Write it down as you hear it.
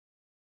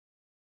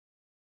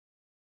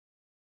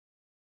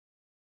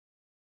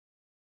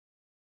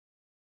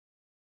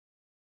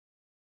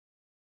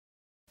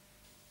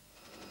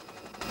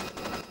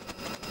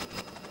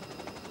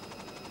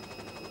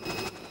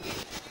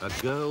A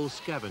girl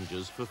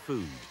scavenges for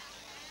food.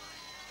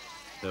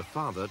 Her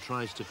father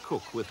tries to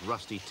cook with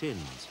rusty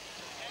tins.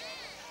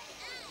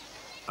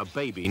 A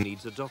baby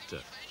needs a doctor.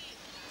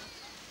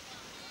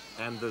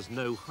 And there's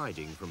no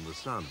hiding from the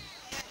sun.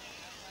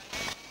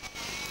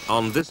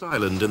 On this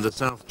island in the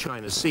South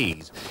China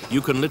Seas, you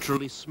can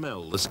literally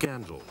smell the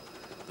scandal.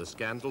 The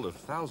scandal of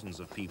thousands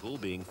of people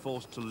being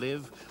forced to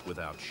live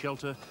without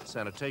shelter,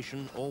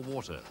 sanitation or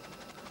water.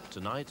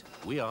 Tonight,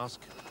 we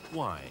ask,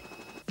 why?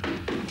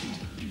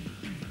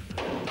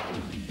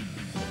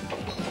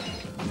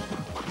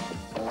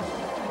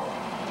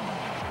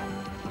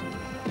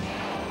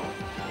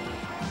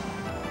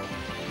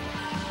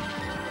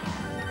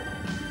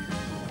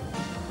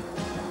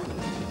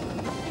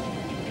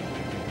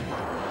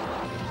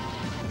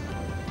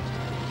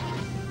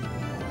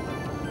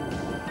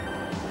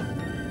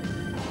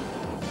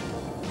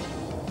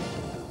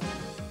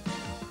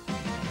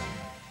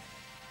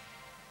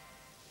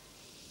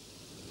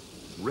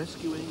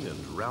 Rescuing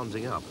and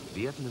rounding up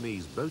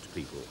Vietnamese boat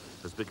people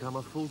has become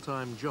a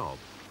full-time job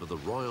for the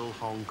Royal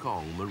Hong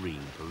Kong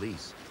Marine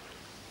Police.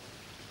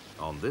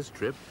 On this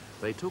trip,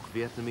 they took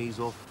Vietnamese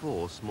off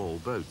 4 small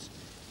boats,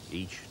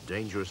 each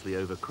dangerously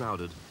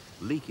overcrowded,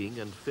 leaking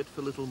and fit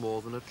for little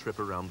more than a trip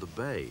around the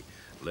bay,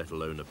 let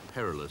alone a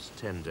perilous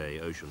 10-day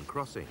ocean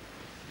crossing.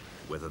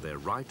 Whether they're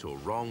right or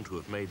wrong to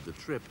have made the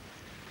trip,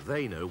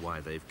 they know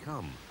why they've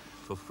come,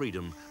 for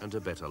freedom and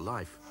a better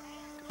life.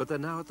 But they're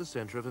now at the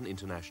center of an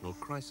international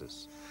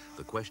crisis.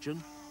 The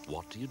question,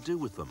 what do you do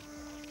with them?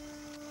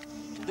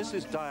 This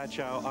is Dia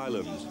Chow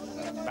Island,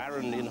 a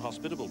barren,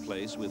 inhospitable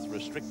place with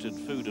restricted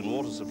food and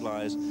water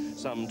supplies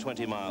some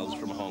 20 miles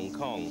from Hong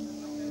Kong.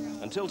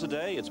 Until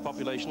today, its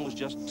population was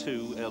just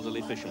 2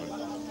 elderly fishermen.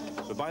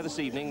 But by this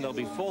evening, there'll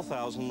be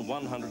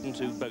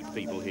 4,102 boat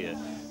people here,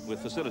 with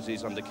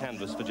facilities under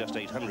canvas for just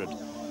 800.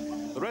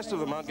 The rest of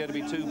them aren't going to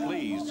be too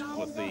pleased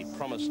with the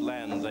promised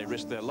land they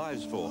risked their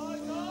lives for.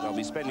 They'll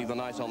be spending the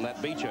night on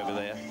that beach over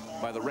there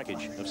by the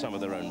wreckage of some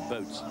of their own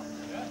boats.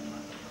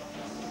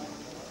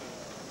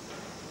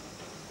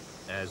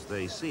 As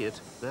they see it,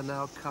 they're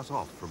now cut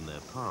off from their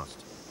past.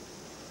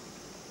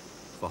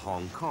 For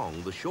Hong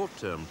Kong, the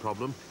short-term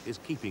problem is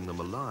keeping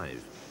them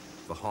alive.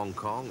 For Hong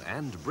Kong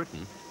and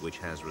Britain, which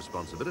has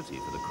responsibility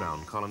for the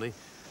Crown Colony,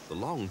 the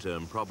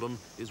long-term problem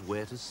is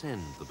where to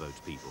send the boat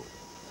people.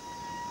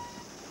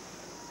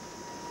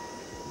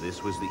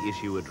 This was the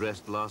issue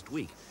addressed last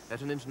week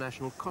at an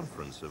international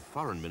conference of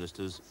foreign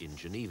ministers in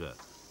Geneva.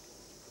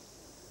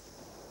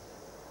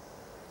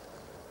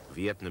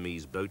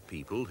 Vietnamese boat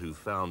people who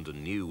found a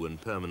new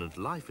and permanent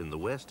life in the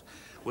West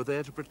were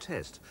there to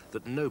protest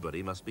that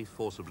nobody must be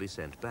forcibly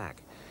sent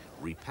back,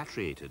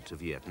 repatriated to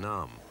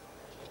Vietnam.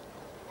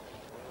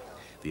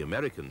 The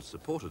Americans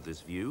supported this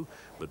view,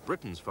 but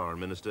Britain's Foreign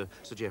Minister,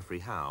 Sir Geoffrey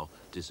Howe,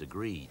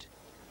 disagreed.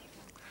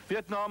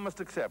 Vietnam must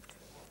accept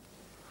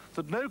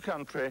that no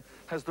country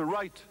has the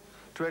right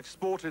to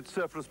export its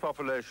surplus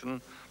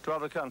population to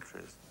other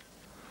countries.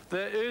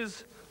 There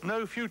is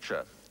no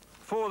future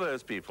for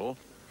those people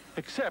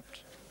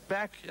except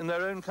back in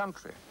their own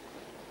country.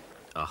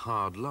 A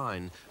hard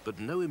line, but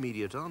no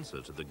immediate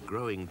answer to the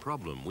growing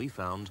problem we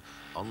found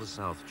on the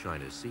South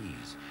China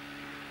Seas.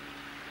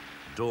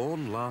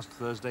 Dawn last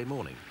Thursday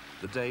morning,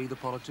 the day the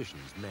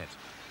politicians met.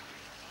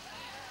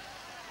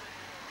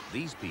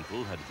 These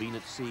people had been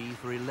at sea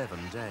for 11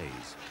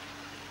 days.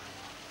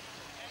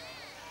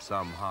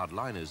 Some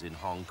hardliners in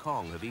Hong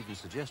Kong have even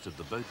suggested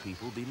the boat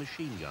people be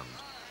machine-gunned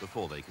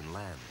before they can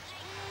land.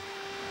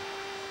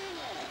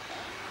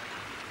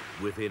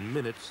 Within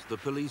minutes, the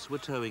police were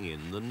towing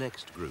in the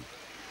next group.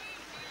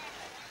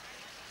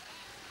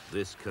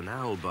 This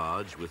canal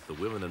barge, with the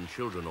women and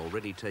children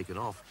already taken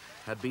off,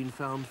 had been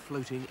found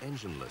floating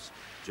engineless,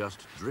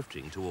 just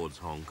drifting towards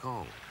Hong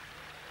Kong.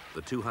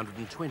 The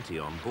 220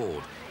 on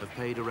board have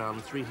paid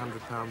around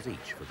 £300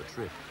 each for the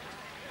trip.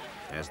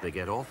 As they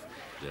get off,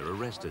 they're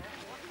arrested.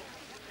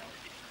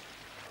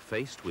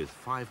 Faced with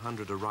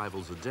 500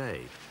 arrivals a day,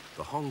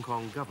 the Hong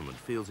Kong government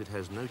feels it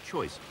has no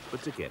choice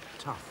but to get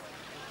tough.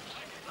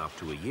 Up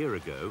to a year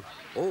ago,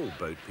 all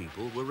boat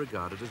people were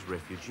regarded as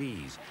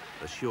refugees,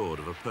 assured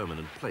of a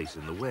permanent place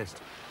in the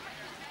West.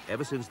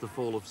 Ever since the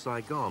fall of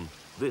Saigon,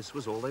 this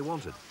was all they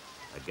wanted,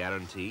 a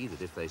guarantee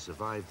that if they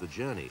survived the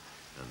journey,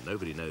 and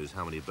nobody knows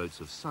how many boats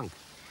have sunk,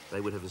 they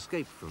would have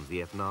escaped from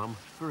Vietnam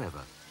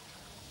forever.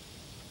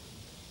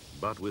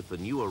 But with the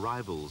new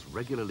arrivals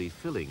regularly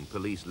filling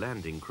police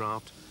landing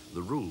craft,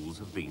 the rules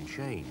have been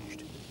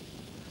changed.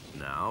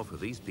 Now, for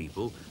these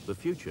people, the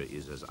future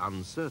is as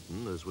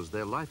uncertain as was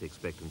their life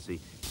expectancy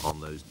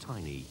on those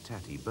tiny,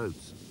 tatty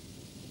boats.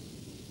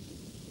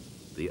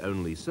 The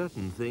only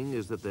certain thing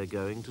is that they're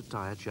going to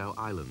Dia Chow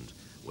Island,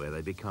 where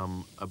they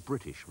become a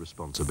British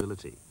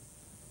responsibility.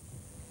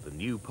 The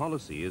new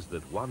policy is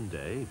that one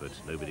day, but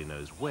nobody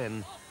knows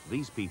when,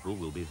 these people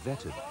will be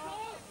vetted.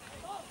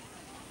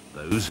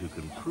 Those who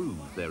can prove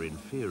they're in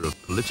fear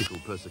of political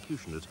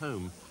persecution at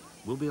home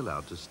will be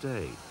allowed to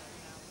stay.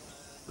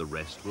 The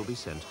rest will be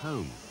sent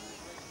home.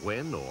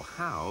 When or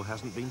how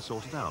hasn't been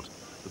sorted out,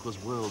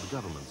 because world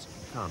governments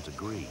can't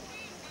agree.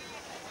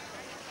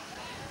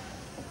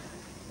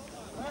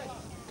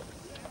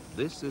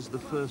 This is the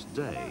first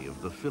day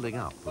of the filling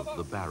up of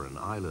the barren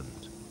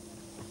island.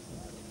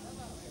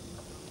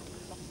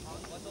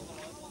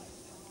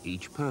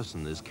 Each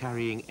person is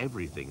carrying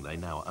everything they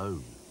now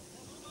own.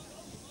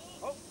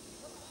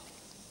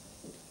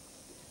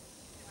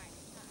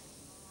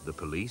 The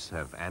police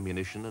have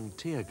ammunition and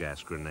tear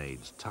gas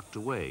grenades tucked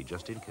away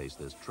just in case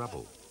there's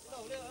trouble.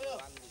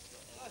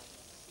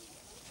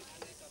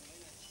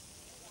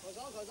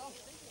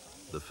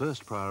 The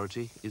first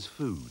priority is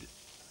food.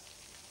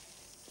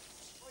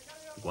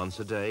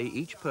 Once a day,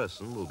 each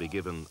person will be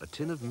given a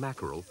tin of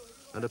mackerel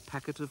and a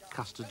packet of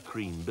custard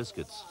cream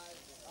biscuits.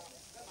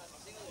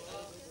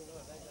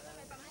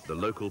 The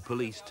local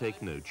police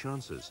take no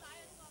chances.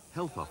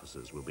 Health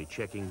officers will be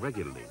checking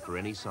regularly for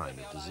any sign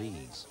of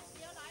disease.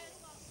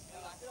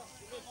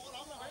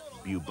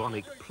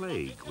 Bubonic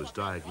plague was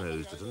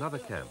diagnosed at another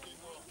camp.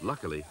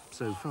 Luckily,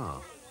 so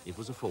far, it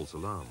was a false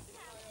alarm.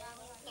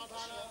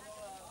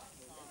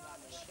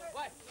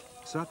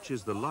 Such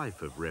is the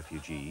life of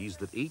refugees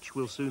that each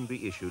will soon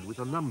be issued with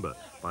a number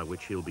by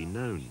which he'll be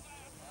known.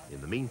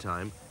 In the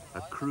meantime,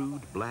 a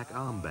crude black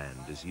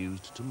armband is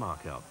used to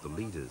mark out the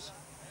leaders.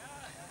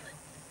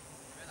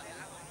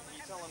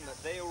 Tell them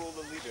that they are all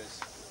the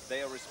leaders.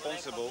 They are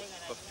responsible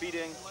for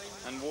feeding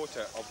and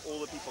water of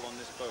all the people on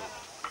this boat.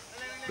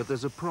 But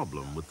there's a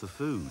problem with the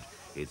food.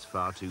 It's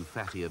far too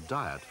fatty a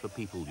diet for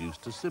people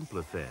used to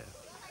simpler fare.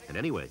 And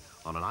anyway,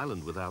 on an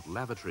island without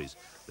lavatories,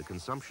 the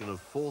consumption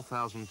of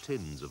 4,000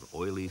 tins of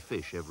oily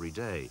fish every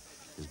day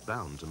is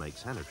bound to make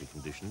sanitary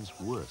conditions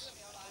worse.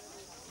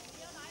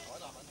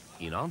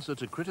 In answer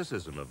to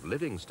criticism of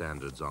living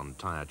standards on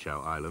Thaya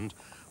Chau Island,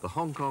 the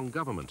Hong Kong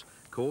government,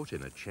 caught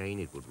in a chain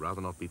it would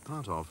rather not be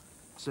part of,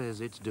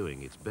 says it's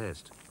doing its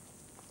best.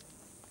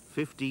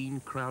 15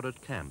 crowded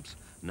camps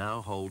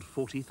now hold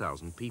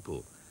 40,000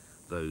 people.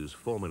 Those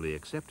formerly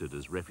accepted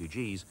as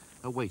refugees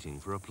are waiting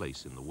for a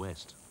place in the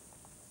West.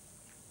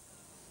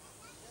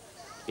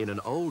 In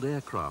an old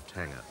aircraft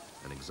hangar,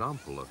 an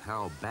example of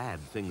how bad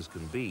things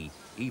can be,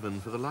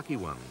 even for the lucky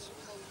ones.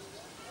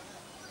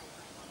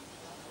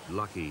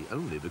 Lucky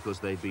only because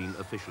they've been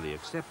officially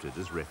accepted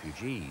as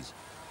refugees.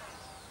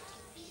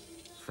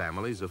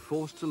 Families are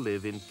forced to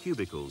live in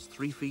cubicles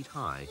 3 feet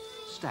high,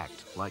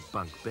 stacked like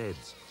bunk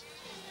beds.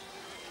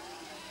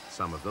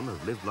 Some of them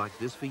have lived like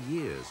this for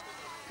years,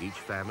 each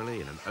family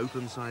in an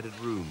open-sided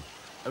room,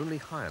 only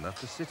high enough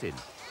to sit in.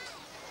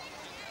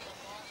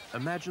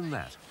 Imagine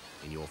that.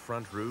 In your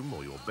front room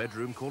or your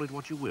bedroom, call it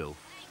what you will,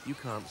 you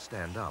can't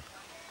stand up.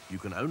 You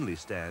can only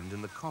stand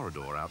in the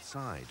corridor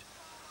outside.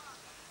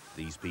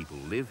 These people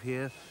live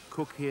here,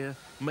 cook here,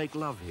 make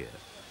love here,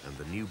 and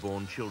the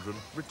newborn children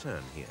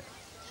return here.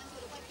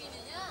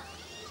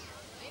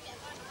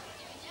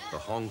 The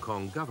Hong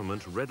Kong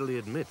government readily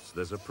admits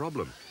there's a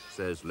problem,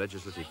 says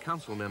Legislative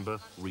Council member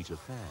Rita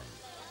Fan.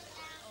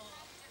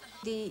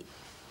 The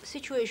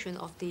situation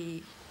of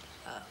the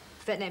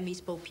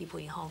Vietnamese boat people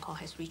in Hong Kong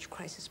has reached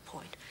crisis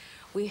point.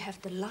 We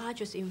have the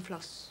largest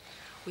influx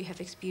we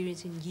have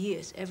experienced in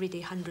years. Every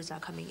day hundreds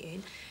are coming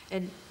in,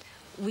 and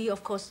we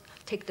of course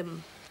take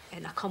them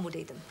and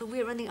accommodate them, but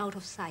we're running out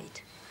of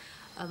sight.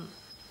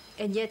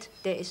 And yet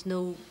there is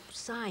no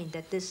sign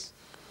that this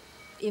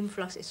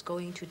influx is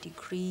going to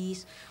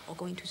decrease or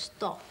going to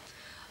stop.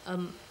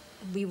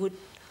 We would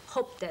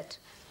hope that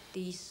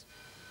these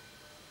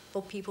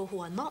boat people who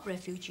are not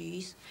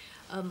refugees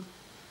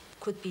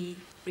could be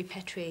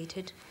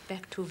repatriated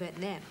back to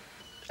Vietnam.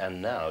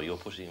 And now you're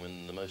putting them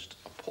in the most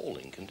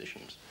appalling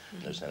conditions.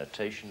 Mm-hmm. No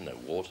sanitation, no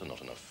water,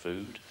 not enough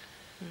food.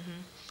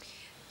 Mm-hmm.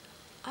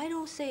 I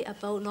don't say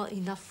about not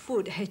enough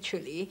food,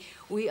 actually.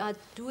 We are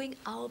doing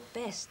our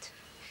best.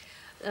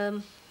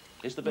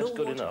 Is the best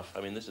good enough?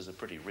 I mean, this is a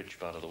pretty rich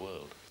part of the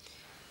world.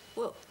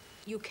 Well,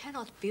 you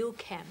cannot build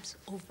camps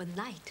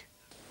overnight.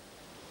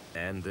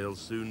 And there'll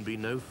soon be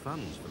no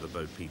funds for the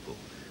boat people.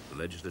 The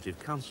Legislative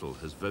Council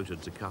has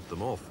voted to cut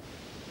them off.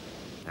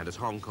 And as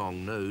Hong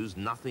Kong knows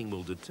nothing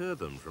will deter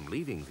them from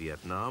leaving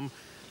Vietnam,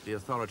 the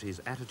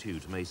authorities'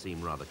 attitude may seem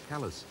rather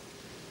callous.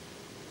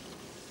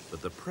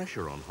 But the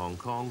pressure on Hong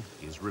Kong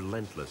is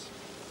relentless.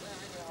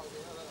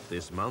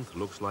 This month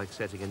looks like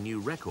setting a new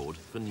record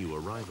for new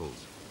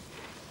arrivals.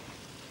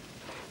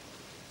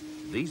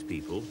 These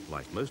people,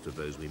 like most of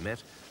those we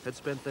met, had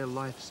spent their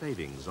life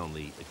savings on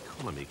the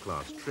economy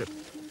class trip,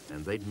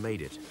 and they'd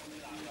made it.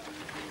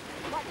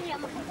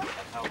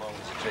 How long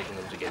is it taking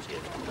them to get here?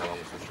 How long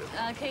is the trip?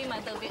 Khi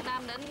mà từ Việt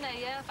Nam đến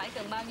đây á, phải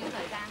cần bao nhiêu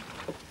thời gian?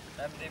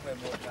 Em đi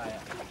 11 ngày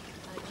ạ.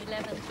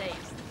 11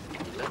 days.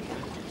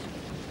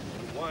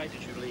 Why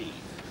did you leave?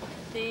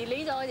 Thì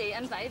lý do gì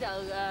anh phải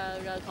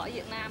rời khỏi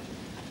Việt Nam?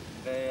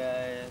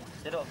 Về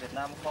chế độ Việt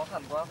Nam khó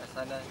khăn quá phải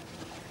sang đây.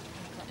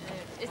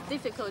 It's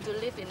difficult to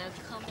live in a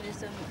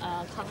communism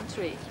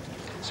country.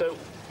 So,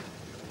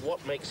 what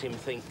makes him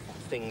think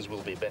things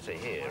will be better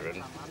here,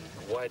 and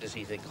why does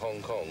he think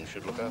Hong Kong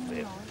should look after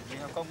him? Vì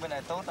Hồng Kông bên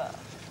này tốt ạ.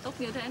 Tốt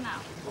như thế nào?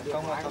 Hồng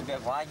Kông là công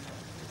việc của anh.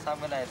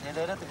 Sang bên này thế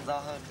giới rất tự do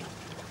hơn.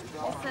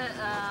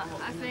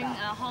 I think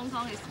Hong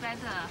Kong is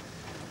better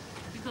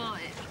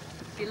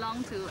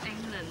belong to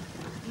England,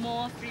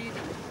 more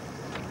freedom.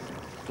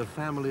 The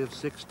family of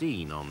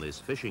 16 on this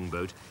fishing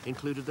boat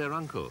included their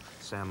uncle,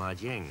 Sam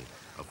Jiang,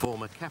 a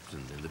former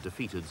captain in the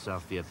defeated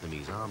South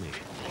Vietnamese army.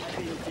 I've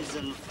been in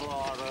prison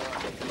for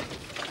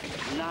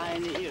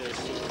 9 years,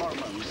 4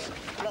 months,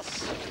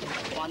 plus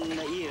 1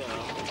 year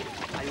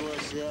I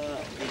was in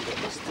the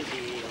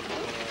custody of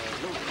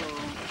the local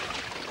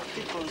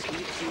People's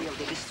Committee of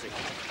the district.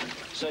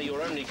 So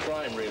your only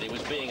crime really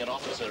was being an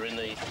officer in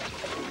the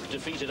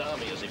defeated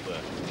army, as it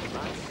were?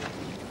 Right?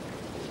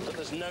 But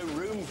there's no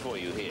room for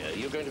you here.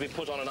 You're going to be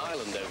put on an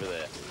island over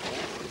there.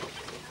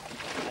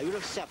 I will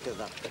accept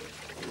that.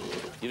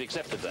 You've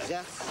accepted that?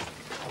 Yes.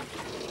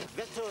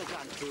 Better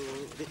than to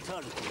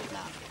return to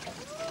Vietnam,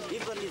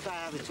 even if I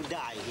have to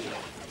die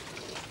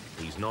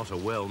here. He's not a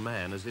well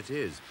man as it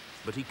is,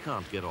 but he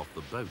can't get off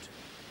the boat.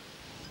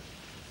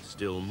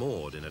 Still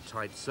moored in a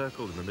tight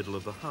circle in the middle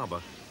of the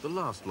harbour, the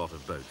last lot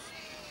of boats.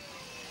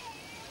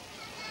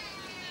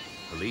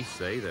 Police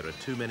say there are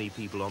too many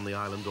people on the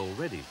island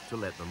already to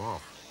let them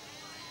off.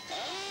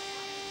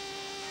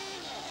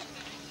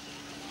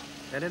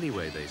 And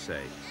anyway, they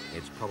say,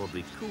 it's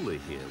probably cooler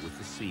here with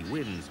the sea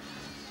winds,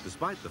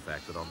 despite the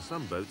fact that on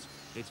some boats,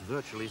 it's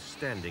virtually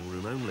standing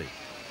room only.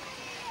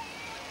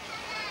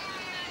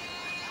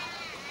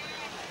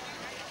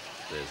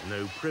 There's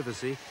no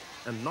privacy,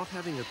 and not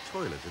having a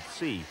toilet at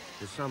sea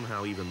is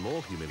somehow even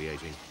more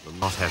humiliating than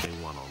not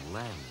having one on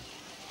land.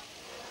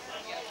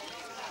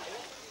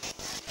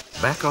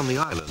 Back on the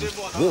island,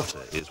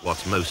 water is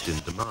what's most in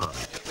demand.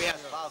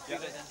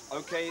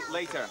 Okay,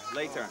 later.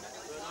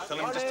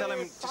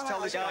 Just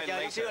tell this guy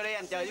later.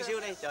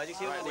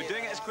 Right, we're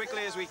doing it as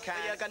quickly as we can.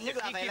 If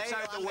he keeps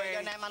out the way,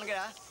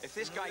 if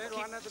this guy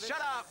keeps... Shut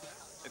up!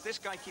 If this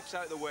guy keeps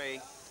out the way,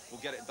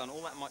 we'll get it done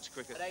all that much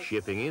quicker.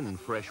 Shipping in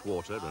fresh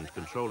water and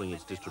controlling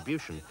its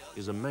distribution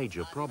is a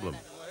major problem.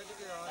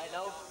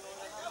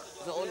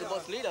 The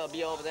boat's leader will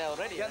be over there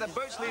already. Yeah, the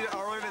boat's leader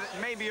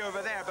may be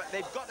over there, but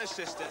they've got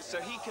assistants, so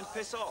he can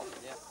piss off.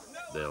 Yeah.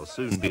 There'll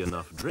soon be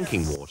enough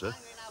drinking water,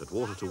 but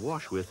water to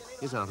wash with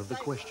is out of the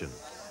question.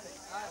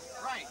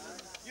 Right,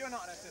 you're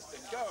not an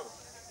assistant. Go.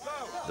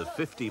 The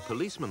 50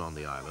 policemen on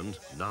the island,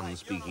 none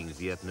speaking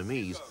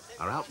Vietnamese,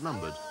 are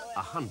outnumbered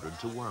 100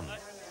 to 1.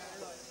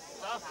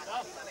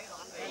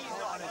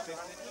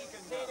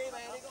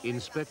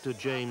 Inspector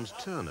James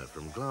Turner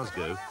from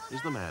Glasgow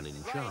is the man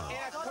in charge. In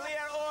a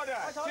clear order,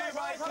 2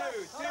 by 2,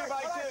 2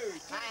 by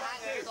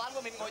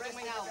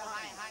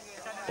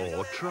 2.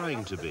 Or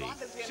trying to be.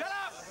 Shut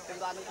up!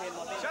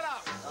 Shut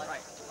up!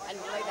 Right.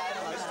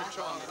 Mr.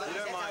 Trong, you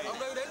don't mind.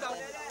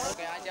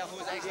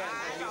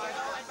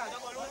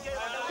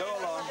 Go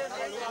along.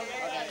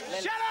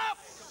 Shut up!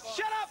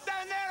 Shut up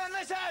down there and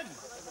listen!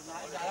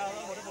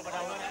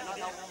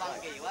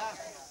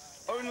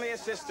 Only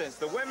assistants,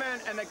 the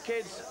women and the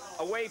kids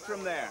away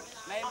from there.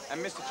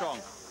 And Mr. Trong,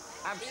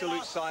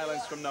 absolute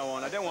silence from now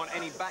on. I don't want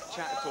any back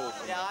chat at all.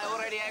 Yeah, I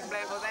already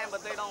explained for them,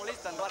 but they don't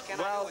listen. What can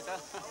I do, sir?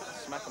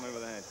 Smack them over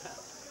the head.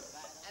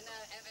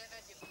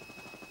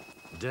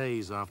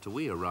 Days after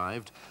we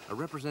arrived, a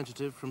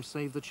representative from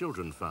Save the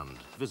Children Fund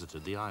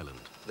visited the island.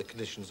 The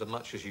conditions are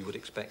much as you would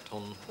expect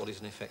on what is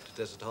in effect a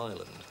desert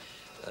island.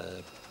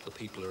 The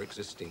people are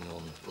existing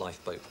on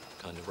lifeboat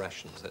kind of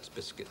rations, that's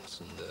biscuits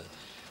and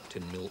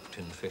tin milk,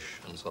 tin fish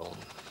and so on.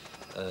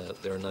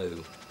 There are no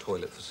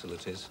toilet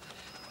facilities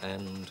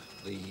and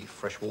the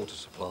fresh water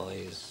supply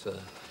is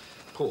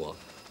poor.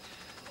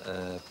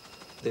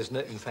 There's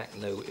in fact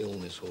no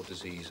illness or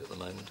disease at the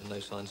moment and no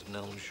signs of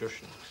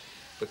malnutrition.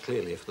 But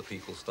clearly if the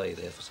people stay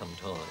there for some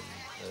time,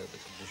 the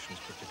conditions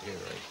could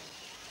deteriorate.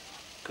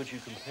 Could you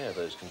compare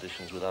those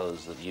conditions with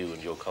others that you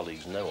and your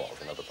colleagues know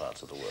of in other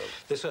parts of the world?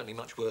 They're certainly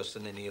much worse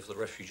than any of the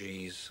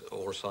refugees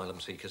or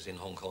asylum seekers in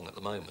Hong Kong at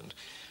the moment.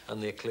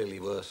 And they're clearly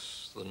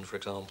worse than, for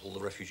example,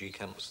 the refugee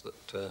camps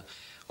that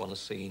one has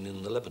seen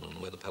in the Lebanon,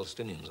 where the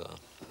Palestinians are.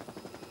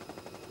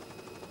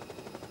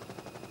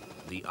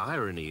 The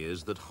irony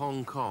is that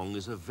Hong Kong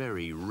is a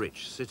very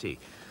rich city,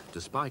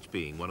 despite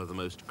being one of the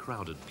most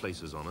crowded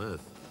places on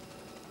Earth.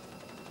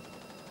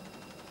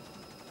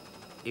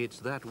 It's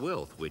that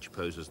wealth which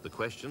poses the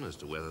question as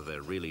to whether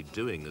they're really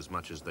doing as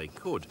much as they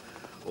could,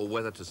 or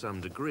whether to some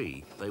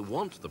degree they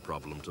want the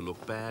problem to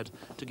look bad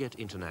to get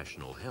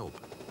international help.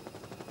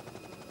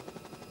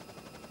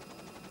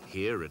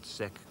 Here at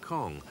Sek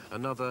Kong,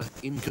 another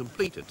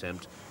incomplete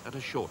attempt at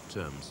a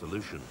short-term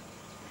solution.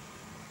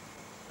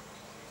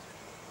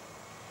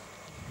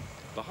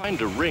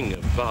 Behind a ring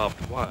of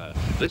barbed wire,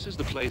 this is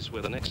the place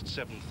where the next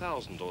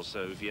 7,000 or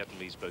so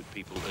Vietnamese boat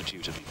people are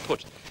due to be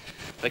put.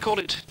 They call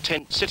it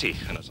Tent City,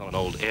 and it's on an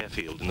old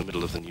airfield in the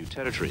middle of the new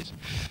territories.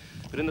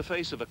 But in the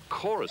face of a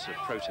chorus of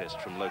protest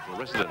from local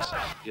residents,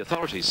 the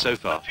authorities so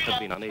far have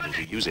been unable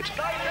to use it.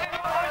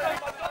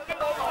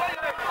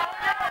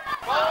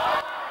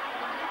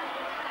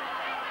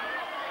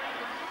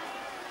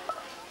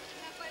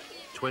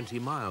 "20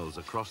 miles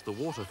across the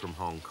water from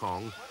Hong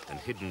Kong and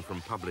hidden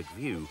from public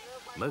view,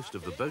 most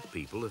of the boat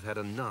people have had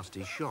a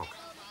nasty shock.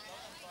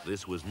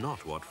 This was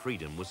not what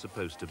freedom was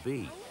supposed to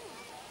be.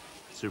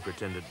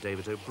 Superintendent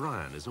David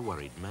O'Brien is a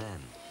worried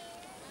man.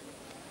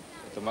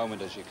 At the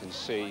moment, as you can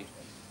see,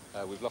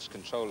 we've lost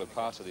control of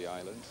part of the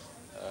island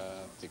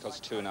because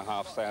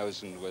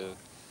 2,500 were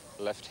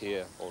left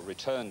here or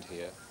returned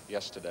here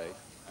yesterday,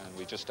 and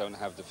we just don't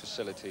have the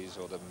facilities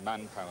or the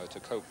manpower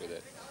to cope with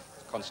it.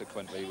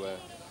 Consequently, we're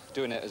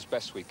doing it as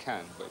best we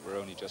can, but we're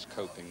only just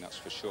coping, that's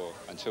for sure,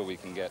 until we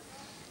can get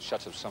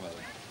shut of some of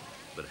them.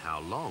 But how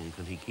long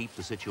can he keep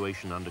the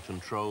situation under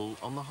control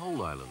on the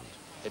whole island?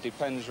 It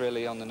depends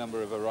really on the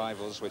number of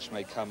arrivals which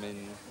may come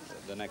in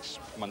the next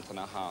month and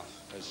a half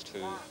as to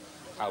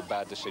how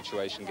bad the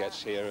situation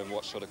gets here and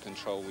what sort of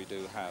control we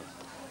do have.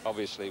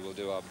 Obviously, we'll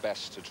do our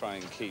best to try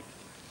and keep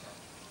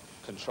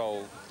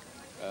control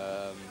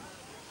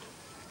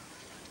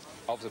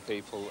of the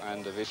people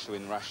and of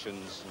issuing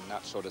rations and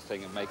that sort of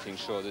thing, and making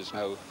sure there's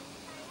no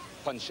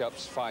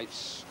punch-ups,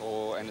 fights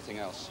or anything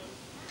else.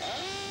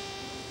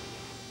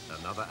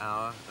 Another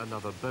hour,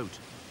 another boat.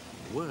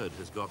 Word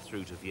has got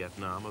through to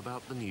Vietnam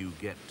about the new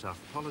Get Tough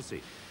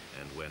policy,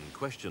 and when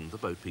questioned, the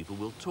boat people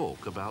will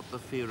talk about the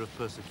fear of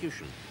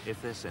persecution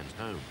if they're sent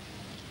home.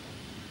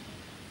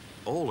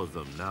 All of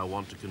them now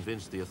want to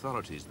convince the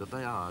authorities that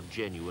they are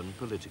genuine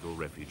political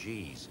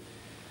refugees.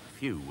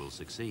 Few will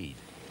succeed.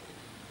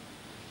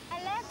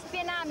 I left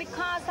Vietnam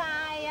because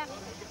I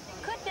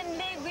couldn't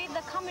live with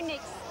the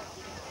communists.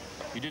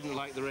 You didn't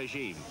like the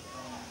regime?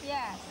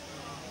 Yes.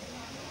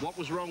 What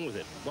was wrong with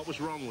it? What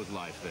was wrong with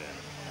life there?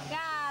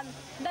 Yeah,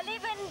 the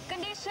living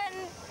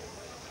condition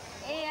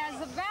is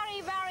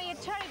very, very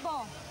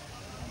terrible.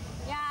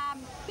 Yeah,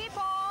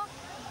 people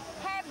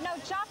have no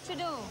job to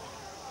do.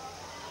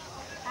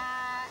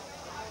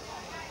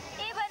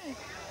 Even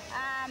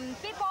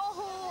people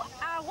who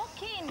are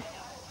working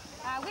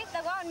with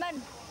the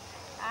government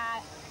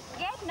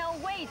get no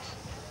wage.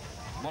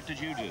 What did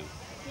you do?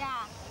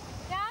 Yeah.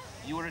 Yeah?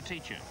 You were a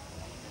teacher?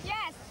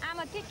 Yes, I'm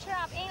a teacher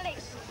of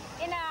English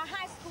in a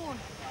high school.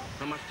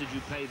 How much did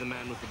you pay the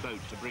man with the boat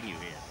to bring you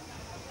here?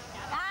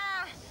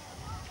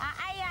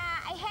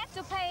 I had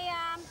to pay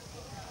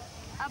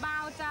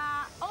about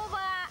over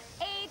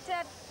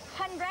 $800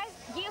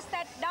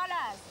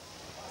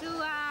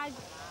 to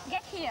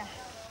get here.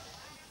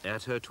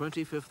 At her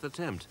 25th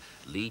attempt,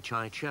 Lee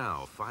Chai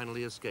Chow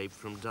finally escaped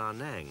from Da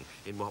Nang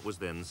in what was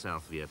then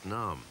South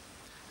Vietnam.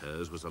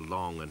 Hers was a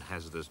long and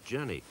hazardous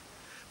journey.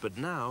 But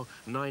now,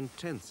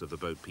 9/10 of the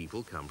boat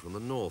people come from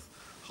the north,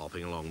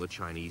 hopping along the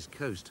Chinese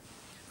coast.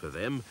 For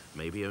them,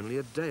 maybe only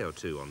a day or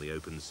two on the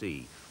open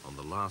sea, on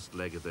the last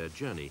leg of their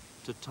journey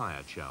to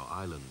Tai Chow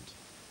Island.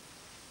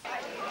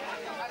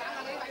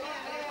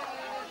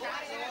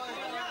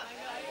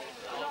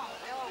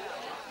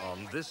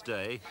 On this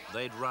day,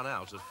 they'd run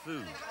out of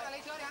food.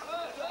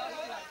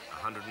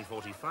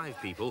 145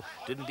 people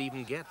didn't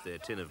even get their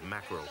tin of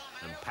mackerel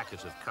and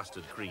packet of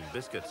custard cream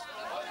biscuits.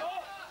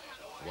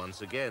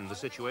 Once again, the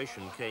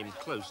situation came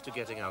close to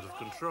getting out of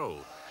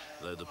control,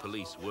 though the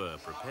police were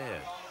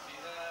prepared.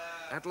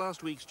 At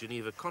last week's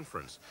Geneva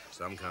conference,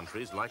 some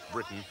countries, like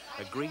Britain,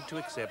 agreed to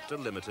accept a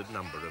limited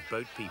number of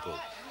boat people,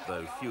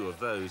 though few of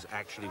those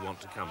actually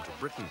want to come to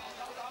Britain,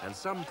 and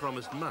some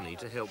promised money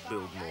to help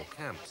build more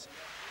camps.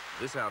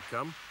 This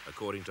outcome,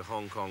 according to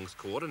Hong Kong's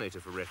coordinator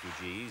for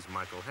refugees,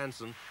 Michael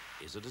Hansen,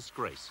 is a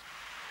disgrace.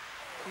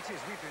 It is.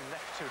 We've been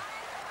left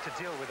to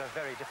deal with a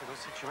very difficult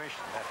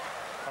situation. They're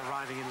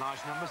arriving in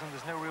large numbers and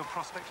there's no real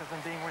prospect of them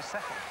being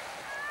resettled.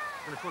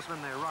 And of course,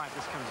 when they arrive,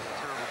 this comes as a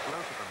terrible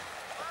blow to them.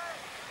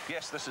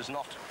 Yes, this is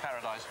not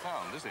paradise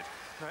found, is it?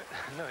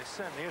 No, it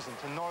certainly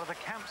isn't, and nor are the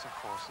camps, of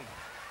course. And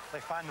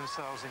they find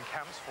themselves in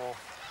camps for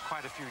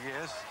quite a few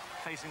years,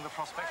 facing the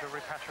prospect of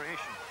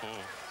repatriation.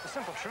 The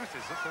simple truth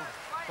is that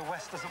the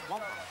West doesn't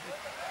want them.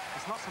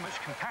 It's not so much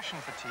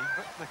compassion fatigue,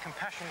 but the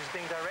compassion is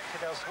being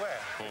directed elsewhere.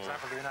 For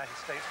example, the United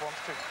States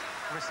wants to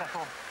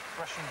resettle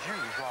Russian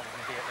Jews rather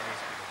than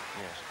Vietnamese people.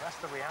 Yes. That's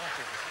the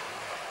reality of this.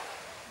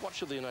 What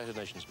should the United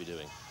Nations be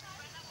doing?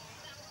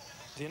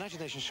 The United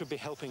Nations should be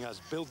helping us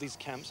build these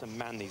camps and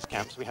man these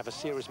camps. We have a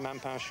serious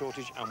manpower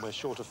shortage and we're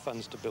short of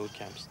funds to build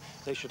camps.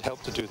 They should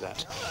help to do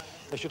that.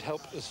 They should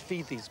help us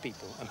feed these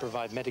people and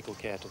provide medical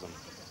care to them.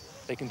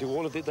 They can do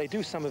all of it. They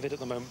do some of it at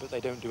the moment, but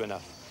they don't do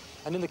enough.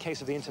 And in the case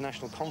of the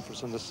international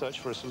conference and the search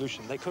for a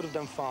solution, they could have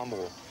done far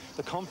more.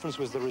 The conference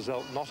was the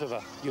result not of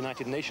a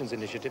United Nations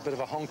initiative, but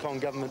of a Hong Kong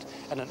government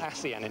and an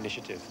ASEAN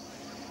initiative.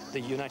 The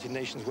United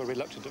Nations were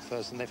reluctant at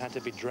first, and they've had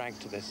to be dragged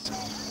to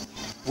this.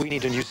 We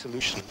need a new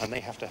solution, and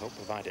they have to help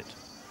provide it.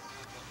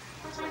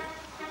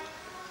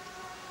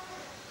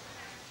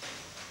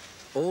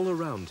 All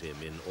around him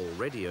in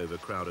already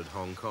overcrowded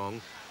Hong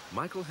Kong,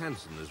 Michael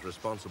Hansen is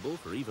responsible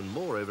for even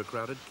more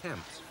overcrowded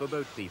camps for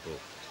boat people.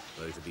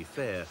 Though to be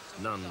fair,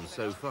 none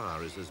so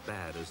far is as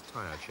bad as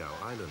Tai Chow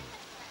Island.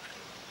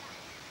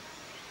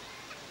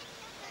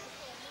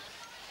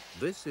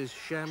 This is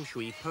Sham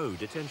Shui Po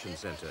Detention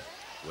Centre,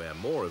 where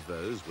more of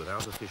those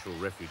without official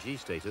refugee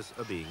status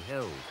are being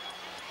held.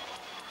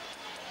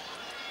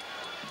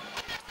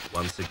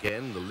 Once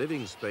again, the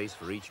living space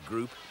for each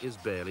group is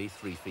barely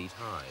 3 feet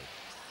high.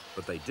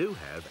 But they do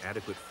have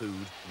adequate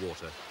food,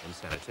 water and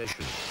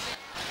sanitation.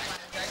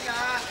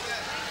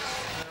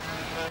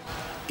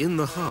 In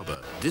the harbour,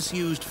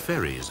 disused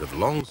ferries have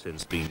long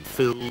since been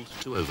filled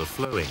to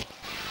overflowing.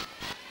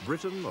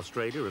 Britain,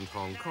 Australia and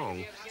Hong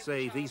Kong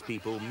say these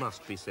people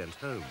must be sent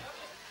home.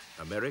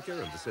 America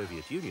and the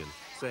Soviet Union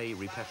say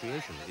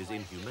repatriation is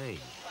inhumane.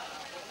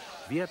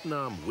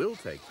 Vietnam will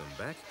take them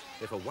back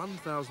if a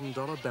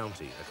 $1,000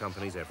 bounty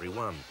accompanies every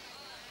one.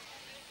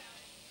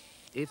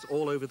 It's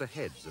all over the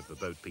heads of the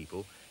boat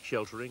people,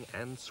 sheltering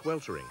and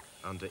sweltering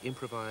under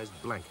improvised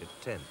blanket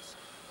tents.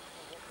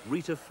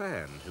 Rita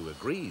Fan, who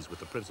agrees with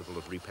the principle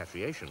of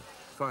repatriation,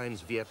 finds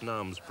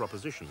Vietnam's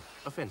proposition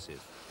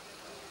offensive.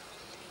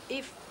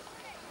 If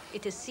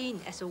it is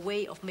seen as a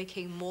way of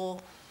making more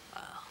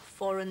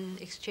foreign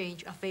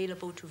exchange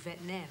available to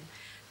Vietnam,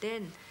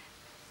 then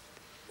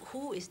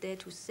who is there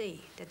to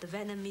say that the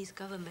Vietnamese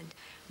government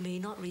may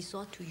not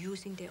resort to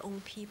using their own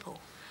people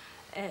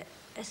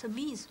as a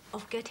means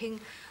of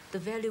getting the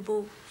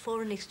valuable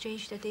foreign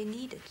exchange that they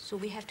needed? So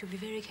we have to be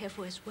very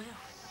careful as well.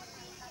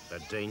 A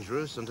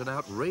dangerous and an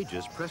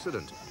outrageous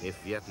precedent if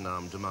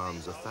Vietnam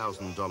demands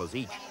 $1,000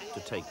 each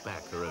to take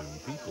back her own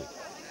people.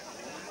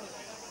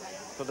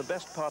 For the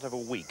best part of a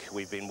week,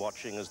 we've been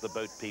watching as the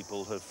boat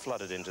people have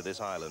flooded into this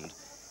island.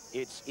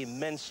 It's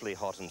immensely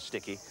hot and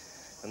sticky,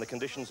 and the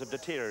conditions have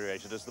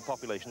deteriorated as the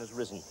population has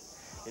risen.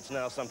 It's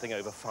now something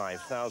over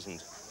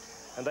 5,000,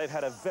 and they've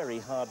had a very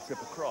hard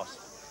trip across.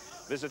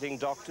 Visiting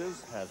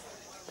doctors have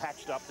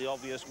patched up the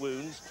obvious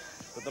wounds,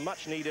 but the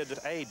much-needed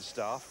aid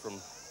staff from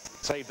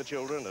Save the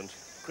Children and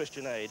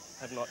Christian Aid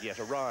have not yet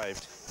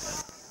arrived.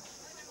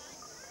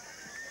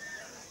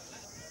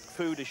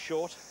 Food is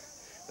short,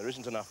 there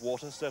isn't enough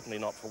water, certainly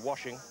not for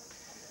washing,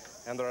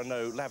 and there are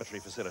no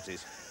lavatory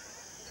facilities.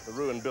 The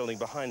ruined building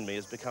behind me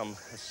has become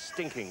a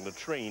stinking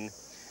latrine,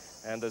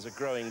 and there's a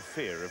growing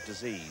fear of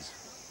disease.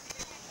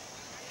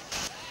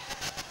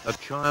 A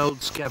child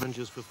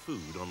scavenges for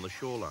food on the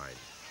shoreline.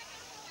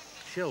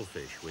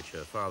 Shellfish, which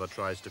her father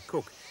tries to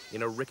cook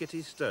in a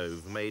rickety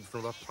stove made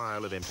from a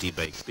pile of empty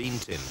baked bean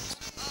tins.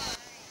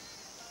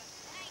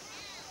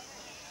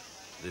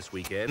 This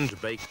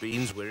weekend, baked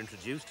beans were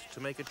introduced to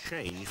make a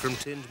change from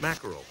tinned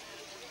mackerel,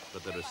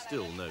 but there are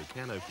still no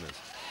can openers.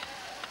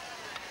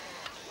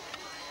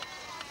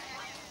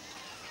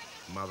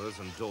 Mothers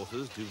and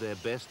daughters do their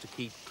best to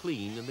keep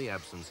clean in the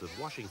absence of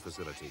washing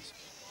facilities.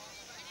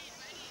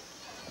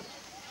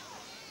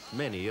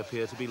 Many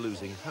appear to be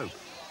losing hope,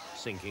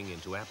 sinking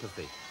into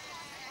apathy.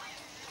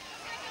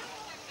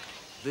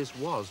 This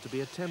was to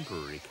be a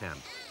temporary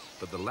camp,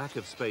 but the lack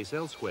of space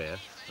elsewhere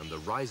and the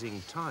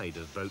rising tide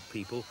of boat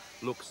people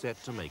look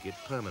set to make it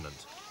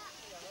permanent.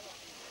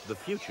 The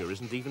future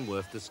isn't even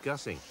worth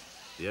discussing.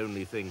 The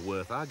only thing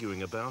worth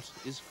arguing about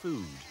is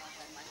food.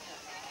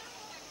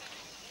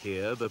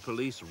 Here, the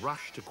police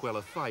rush to quell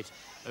a fight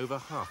over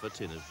half a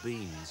tin of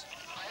beans.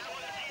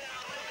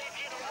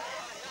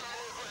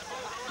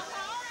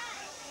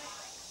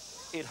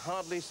 It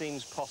hardly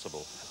seems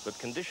possible, but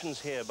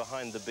conditions here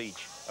behind the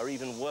beach are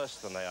even worse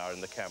than they are in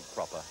the camp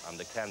proper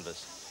under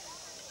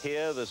canvas.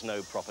 Here, there's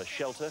no proper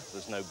shelter,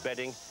 there's no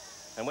bedding,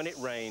 and when it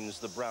rains,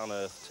 the brown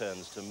earth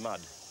turns to mud.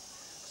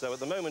 So at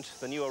the moment,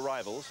 the new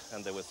arrivals,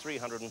 and there were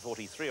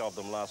 343 of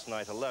them last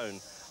night alone,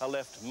 are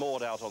left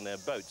moored out on their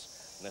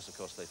boats, unless, of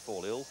course, they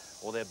fall ill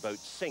or their boat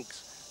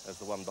sinks, as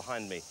the one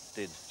behind me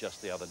did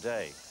just the other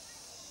day.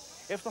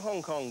 If the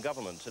Hong Kong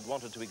government had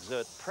wanted to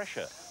exert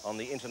pressure on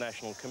the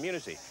international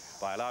community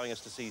by allowing us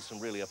to see some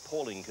really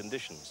appalling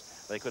conditions,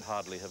 they could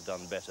hardly have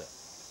done better.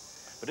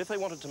 But if they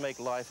wanted to make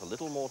life a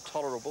little more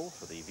tolerable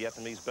for the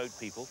Vietnamese boat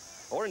people,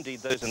 or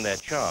indeed those in their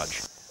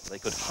charge, they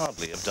could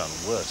hardly have done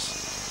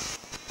worse.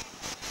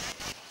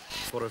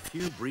 For a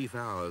few brief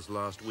hours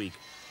last week,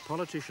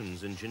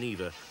 politicians in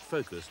Geneva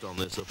focused on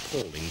this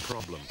appalling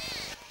problem.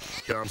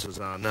 Chances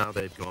are now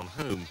they've gone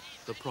home,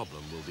 the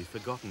problem will be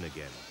forgotten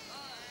again.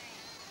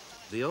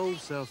 The old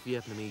South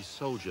Vietnamese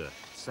soldier,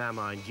 Sam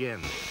Ai Dien,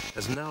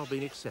 has now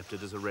been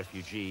accepted as a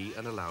refugee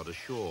and allowed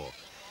ashore.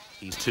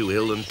 He's too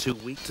ill and too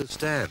weak to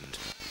stand.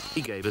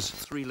 He gave us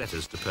 3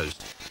 letters to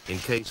post, in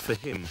case for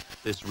him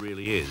this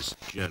really is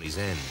journey's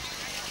end.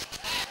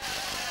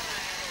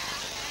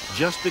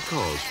 Just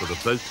because for the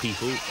boat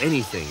people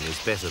anything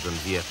is better than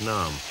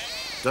Vietnam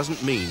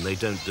doesn't mean they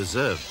don't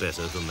deserve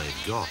better than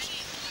they've got.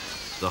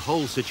 The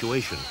whole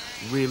situation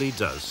really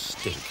does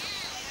stink.